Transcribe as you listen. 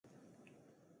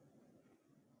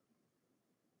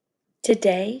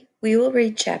Today, we will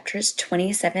read chapters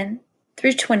 27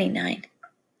 through 29.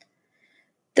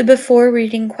 The before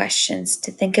reading questions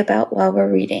to think about while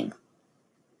we're reading.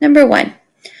 Number 1.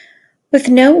 With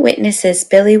no witnesses,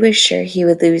 Billy was sure he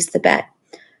would lose the bet.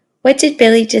 What did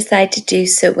Billy decide to do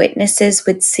so witnesses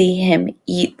would see him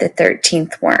eat the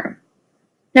 13th worm?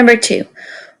 Number 2.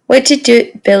 What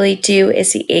did Billy do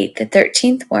as he ate the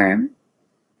 13th worm?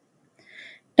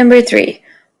 Number 3.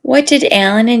 What did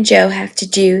Alan and Joe have to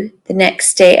do the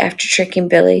next day after tricking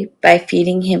Billy by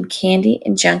feeding him candy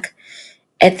and junk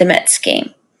at the Mets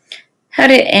game? How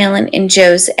did Alan and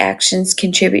Joe's actions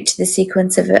contribute to the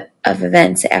sequence of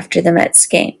events after the Mets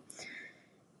game?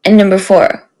 And number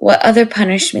 4, what other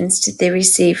punishments did they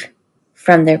receive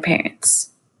from their parents?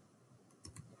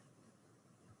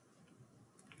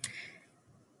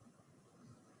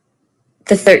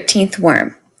 The 13th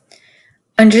worm.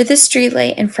 Under the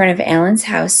streetlight in front of Alan's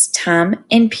house, Tom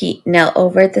and Pete knelt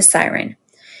over the siren.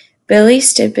 Billy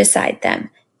stood beside them,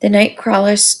 the night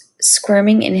crawler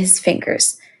squirming in his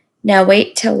fingers. Now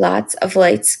wait till lots of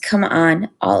lights come on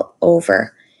all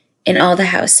over in all the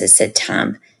houses, said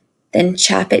Tom. Then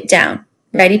chop it down.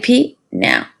 Ready, Pete?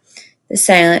 Now. The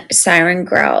siren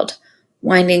growled,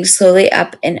 winding slowly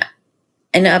up and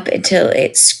up until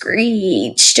it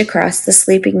screeched across the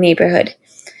sleeping neighborhood,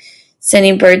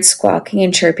 sending birds squawking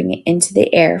and chirping into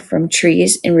the air from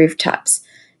trees and rooftops.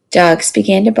 Dogs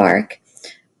began to bark.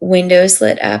 Windows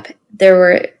lit up. There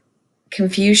were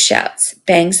confused shouts,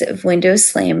 bangs of windows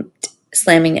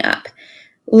slamming up.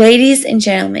 Ladies and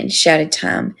gentlemen, shouted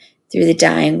Tom through the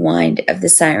dying wind of the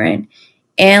siren.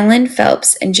 Alan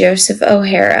Phelps and Joseph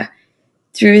O'Hara,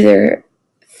 through their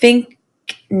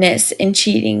finkness and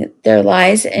cheating, their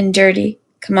lies and dirty.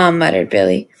 Come on, muttered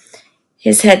Billy,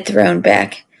 his head thrown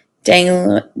back,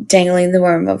 dangling the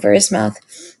worm over his mouth.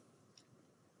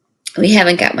 We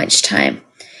haven't got much time.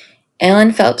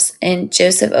 Alan Phelps and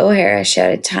Joseph O'Hara,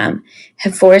 shouted Tom,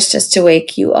 have forced us to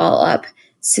wake you all up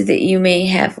so that you may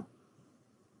have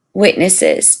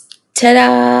witnesses.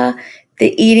 Ta-da!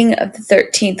 The eating of the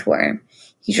 13th worm.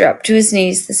 He dropped to his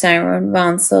knees. The siren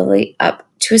wound slowly up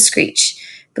to a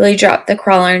screech. Billy dropped the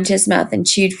crawler into his mouth and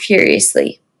chewed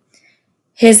furiously.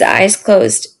 His eyes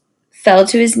closed, fell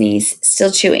to his knees, still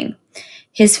chewing.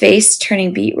 His face,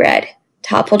 turning beet red,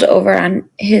 toppled over on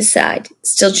his side,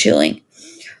 still chewing.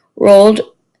 Rolled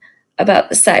about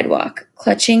the sidewalk,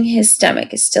 clutching his stomach,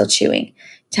 still chewing.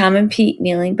 Tom and Pete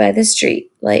kneeling by the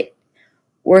street light,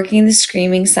 working the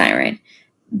screaming siren.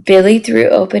 Billy threw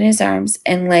open his arms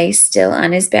and lay still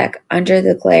on his back under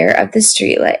the glare of the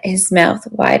streetlight, his mouth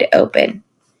wide open.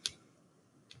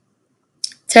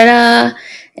 Ta-da!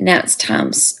 Announced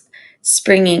Tom,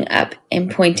 springing up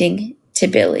and pointing to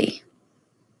Billy.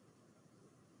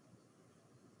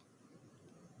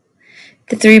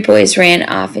 The three boys ran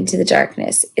off into the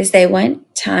darkness. As they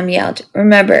went, Tom yelled,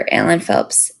 "Remember, Alan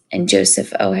Phelps and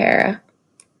Joseph O'Hara."